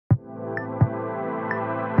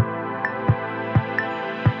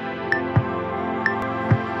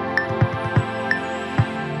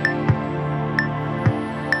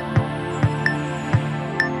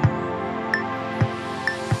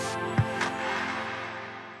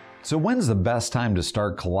So when's the best time to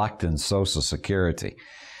start collecting Social Security?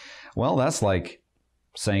 Well, that's like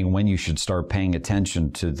saying when you should start paying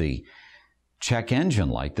attention to the check engine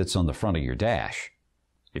light that's on the front of your dash.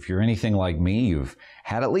 If you're anything like me, you've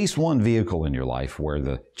had at least one vehicle in your life where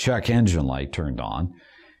the check engine light turned on.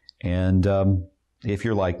 And if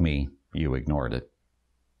you're like me, you ignored it.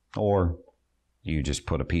 Or you just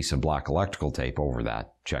put a piece of black electrical tape over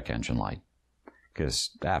that check engine light.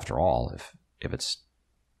 Because after all, if it's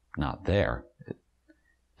not there, it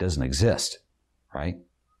doesn't exist, right?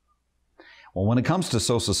 Well, when it comes to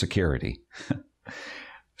Social Security,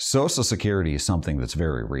 Social Security is something that's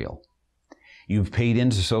very real. You've paid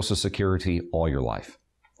into Social Security all your life.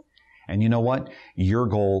 And you know what? Your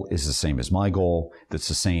goal is the same as my goal, that's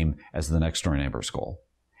the same as the next door neighbor's goal.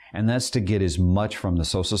 And that's to get as much from the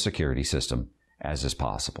Social Security system as is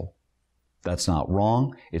possible. That's not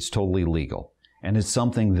wrong, it's totally legal. And it's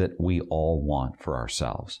something that we all want for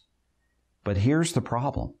ourselves. But here's the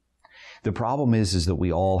problem. The problem is that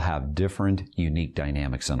we all have different, unique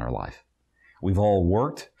dynamics in our life. We've all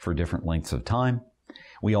worked for different lengths of time.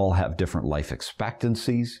 We all have different life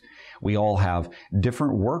expectancies. We all have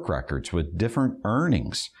different work records with different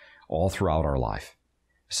earnings all throughout our life.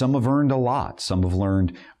 Some have earned a lot. Some have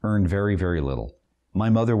earned very, very little. My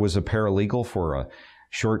mother was a paralegal for a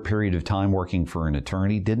short period of time working for an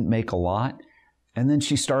attorney, didn't make a lot, and then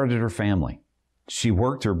she started her family. She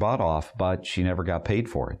worked her butt off, but she never got paid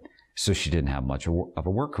for it. So she didn't have much of a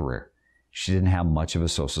work career. She didn't have much of a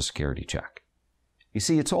Social Security check. You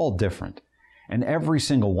see, it's all different. And every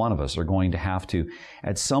single one of us are going to have to,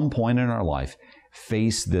 at some point in our life,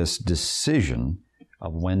 face this decision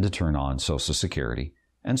of when to turn on Social Security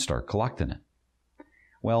and start collecting it.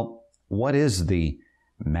 Well, what is the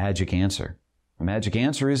magic answer? The magic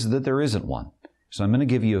answer is that there isn't one. So I'm going to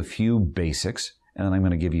give you a few basics, and then I'm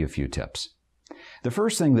going to give you a few tips. The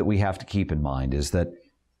first thing that we have to keep in mind is that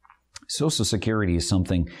Social Security is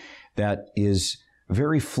something that is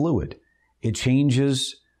very fluid. It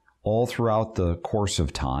changes all throughout the course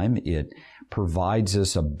of time. It provides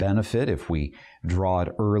us a benefit if we draw it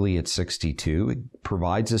early at 62. It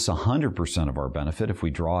provides us 100% of our benefit if we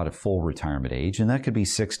draw it at full retirement age, and that could be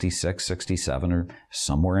 66, 67, or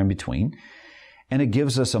somewhere in between. And it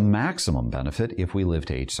gives us a maximum benefit if we live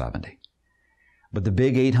to age 70. But the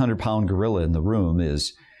big 800-pound gorilla in the room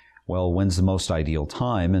is, well, when's the most ideal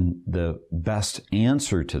time? And the best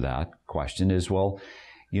answer to that question is, well,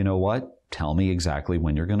 you know what? Tell me exactly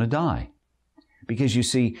when you're going to die. Because you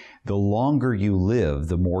see, the longer you live,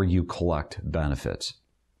 the more you collect benefits.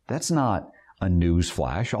 That's not a news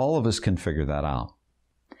flash. All of us can figure that out.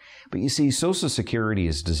 But you see, Social Security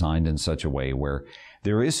is designed in such a way where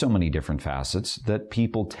there is so many different facets that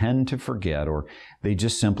people tend to forget, or they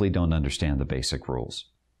just simply don't understand the basic rules.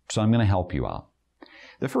 So I'm going to help you out.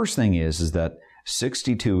 The first thing is that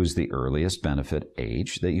 62 is the earliest benefit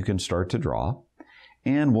age that you can start to draw.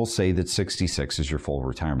 And we'll say that 66 is your full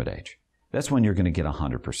retirement age. That's when you're going to get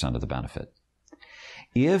 100% of the benefit.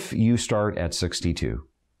 If you start at 62,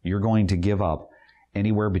 you're going to give up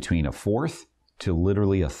anywhere between a fourth to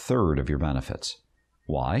literally a third of your benefits.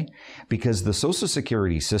 Why? Because the Social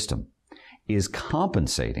Security system is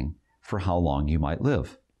compensating for how long you might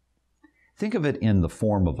live. Think of it in the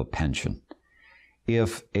form of a pension.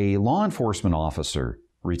 If a law enforcement officer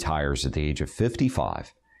retires at the age of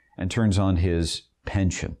 55 and turns on his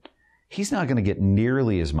pension, he's not going to get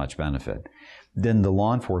nearly as much benefit than the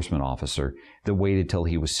law enforcement officer that waited till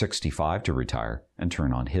he was 65 to retire and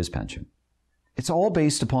turn on his pension. It's all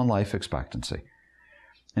based upon life expectancy.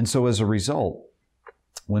 And so as a result,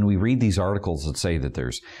 when we read these articles that say that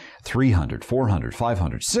there's 300, 400,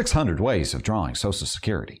 500, 600 ways of drawing Social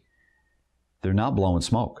Security, they're not blowing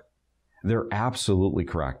smoke. They're absolutely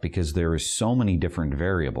correct, because there is so many different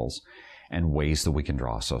variables and ways that we can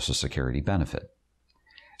draw a Social Security benefit.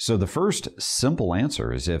 So the first simple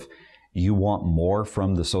answer is, if you want more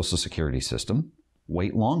from the Social Security system,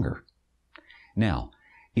 wait longer. Now,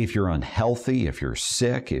 if you're unhealthy, if you're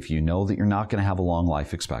sick, if you know that you're not going to have a long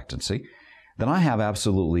life expectancy, then I have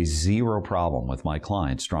absolutely zero problem with my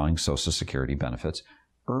clients drawing Social Security benefits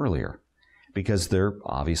earlier, because they're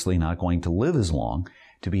obviously not going to live as long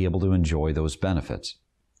to be able to enjoy those benefits.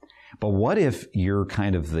 But what if you're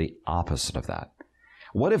kind of the opposite of that?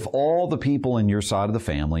 What if all the people in your side of the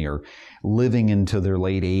family are living into their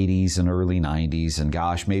late 80s and early 90s, and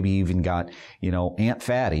gosh, maybe even got, Aunt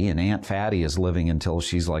Fatty, and Aunt Fatty is living until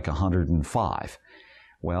she's like 105.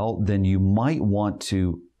 Well, then you might want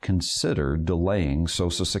to consider delaying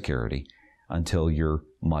Social Security until you're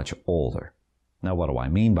much older. Now, what do I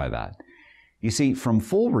mean by that? You see, from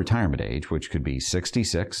full retirement age, which could be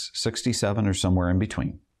 66, 67, or somewhere in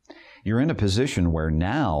between, You're in a position where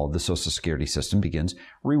now the Social Security system begins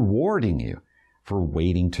rewarding you for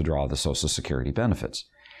waiting to draw the Social Security benefits.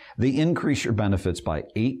 They increase your benefits by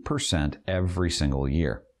 8% every single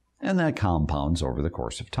year, and that compounds over the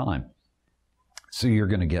course of time. So you're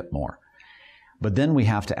going to get more. But then we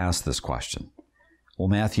have to ask this question. Well,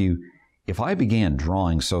 Matthew, if I began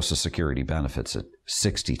drawing Social Security benefits at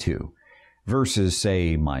 62 versus,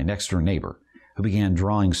 say, my next-door neighbor who began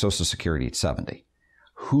drawing Social Security at 70,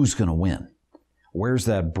 who's going to win? Where's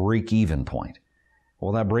that break-even point?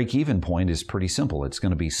 Well, that break-even point is pretty simple. It's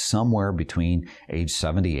going to be somewhere between age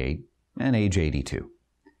 78 and age 82.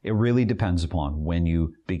 It really depends upon when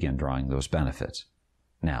you begin drawing those benefits.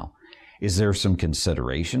 Now, is there some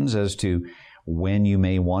considerations as to when you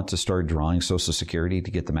may want to start drawing Social Security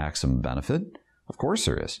to get the maximum benefit? Of course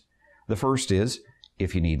there is. The first is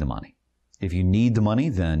if you need the money. If you need the money,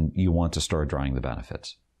 then you want to start drawing the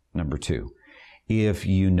benefits. Number two, if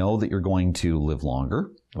you know that you're going to live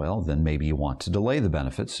longer, well, then maybe you want to delay the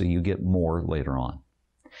benefits so you get more later on.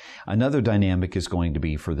 Another dynamic is going to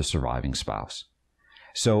be for the surviving spouse.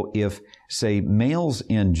 So if, say, males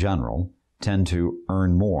in general tend to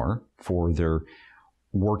earn more for their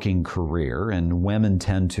working career and women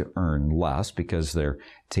tend to earn less because they're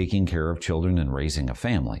taking care of children and raising a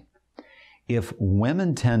family, if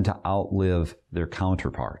women tend to outlive their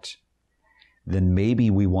counterparts, then maybe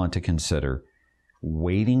we want to consider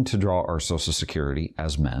waiting to draw our Social Security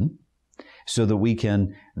as men so that we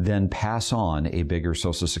can then pass on a bigger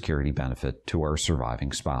Social Security benefit to our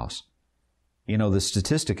surviving spouse. You know, the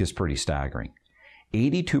statistic is pretty staggering.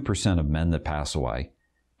 82% of men that pass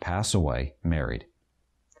away married.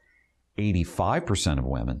 85% of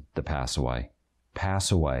women that pass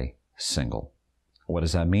away single. What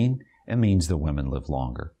does that mean? It means that women live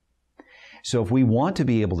longer. So if we want to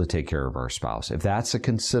be able to take care of our spouse, if that's a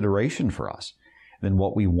consideration for us, then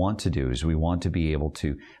what we want to do is we want to be able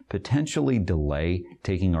to potentially delay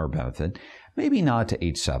taking our benefit, maybe not to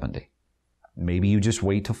age 70. Maybe you just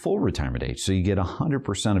wait to full retirement age so you get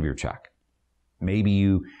 100% of your check. Maybe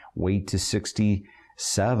you wait to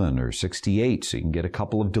 67 or 68 so you can get a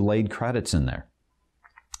couple of delayed credits in there.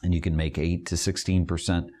 And you can make 8 to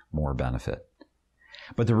 16% more benefit.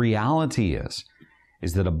 But the reality is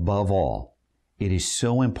that above all, it is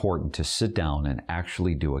so important to sit down and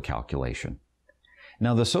actually do a calculation.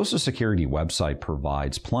 Now, the Social Security website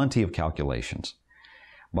provides plenty of calculations,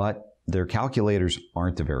 but their calculators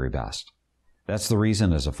aren't the very best. That's the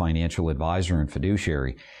reason, as a financial advisor and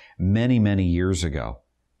fiduciary, many, many years ago,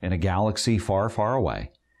 in a galaxy far, far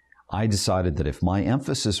away, I decided that if my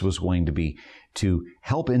emphasis was going to be to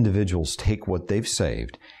help individuals take what they've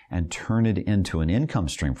saved and turn it into an income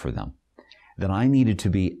stream for them, then I needed to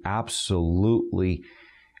be absolutely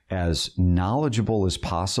as knowledgeable as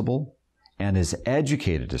possible and as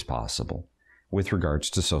educated as possible with regards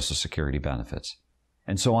to Social Security benefits.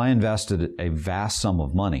 And so I invested a vast sum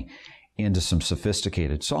of money into some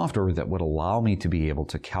sophisticated software that would allow me to be able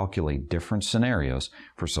to calculate different scenarios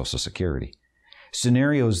for Social Security.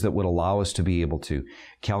 Scenarios that would allow us to be able to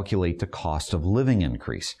calculate the cost of living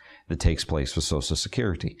increase that takes place with Social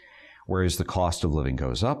Security. Whereas the cost of living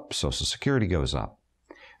goes up, Social Security goes up.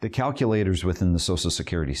 The calculators within the Social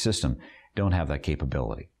Security system don't have that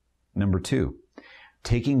capability. Number two,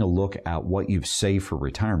 taking a look at what you've saved for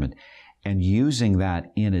retirement and using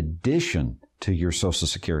that in addition to your Social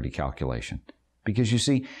Security calculation. Because you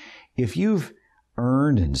see, if you've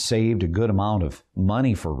earned and saved a good amount of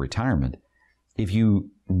money for retirement, if you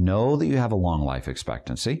know that you have a long life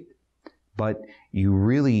expectancy, but you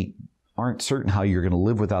really aren't certain how you're going to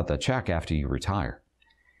live without that check after you retire,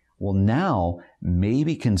 well, now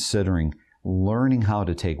maybe considering learning how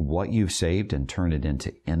to take what you've saved and turn it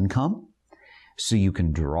into income so you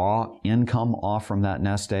can draw income off from that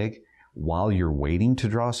nest egg while you're waiting to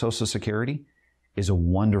draw Social Security is a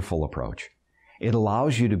wonderful approach. It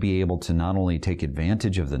allows you to be able to not only take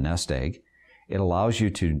advantage of the nest egg, it allows you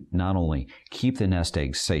to not only keep the nest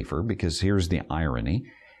egg safer, because here's the irony.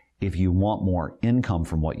 If you want more income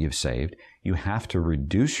from what you've saved, you have to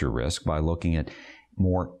reduce your risk by looking at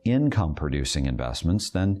more income-producing investments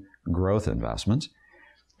than growth investments,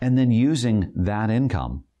 and then using that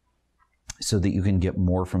income so that you can get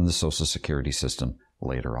more from the Social Security system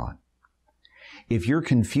later on. If you're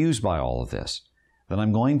confused by all of this, then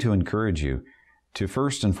I'm going to encourage you to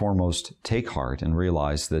first and foremost take heart and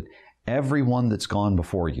realize that everyone that's gone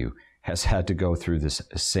before you has had to go through this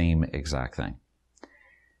same exact thing.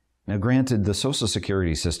 Now, granted, the Social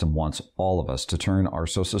Security system wants all of us to turn our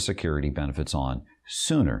Social Security benefits on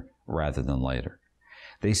sooner rather than later.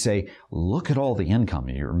 They say, look at all the income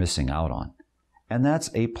you're missing out on. And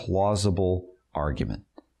that's a plausible argument.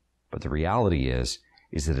 But the reality is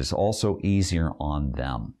that it's also easier on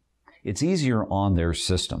them. It's easier on their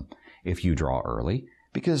system if you draw early,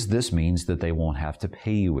 because this means that they won't have to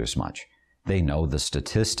pay you as much. They know the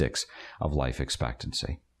statistics of life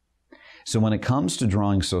expectancy. So when it comes to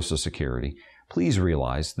drawing Social Security, please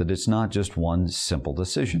realize that it's not just one simple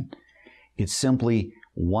decision. It's simply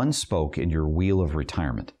one spoke in your wheel of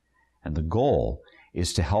retirement. And the goal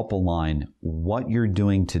is to help align what you're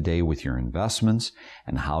doing today with your investments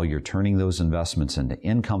and how you're turning those investments into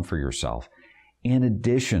income for yourself, in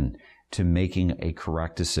addition to making a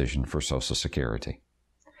correct decision for Social Security.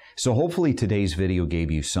 So hopefully today's video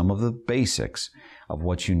gave you some of the basics of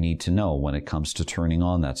what you need to know when it comes to turning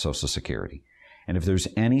on that Social Security. And if there's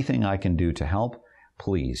anything I can do to help,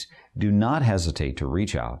 please do not hesitate to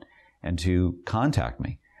reach out and to contact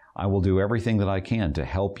me. I will do everything that I can to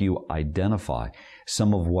help you identify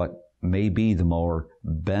some of what may be the more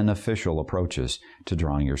beneficial approaches to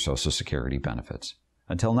drawing your Social Security benefits.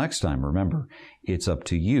 Until next time, remember, it's up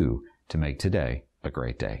to you to make today a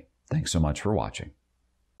great day. Thanks so much for watching.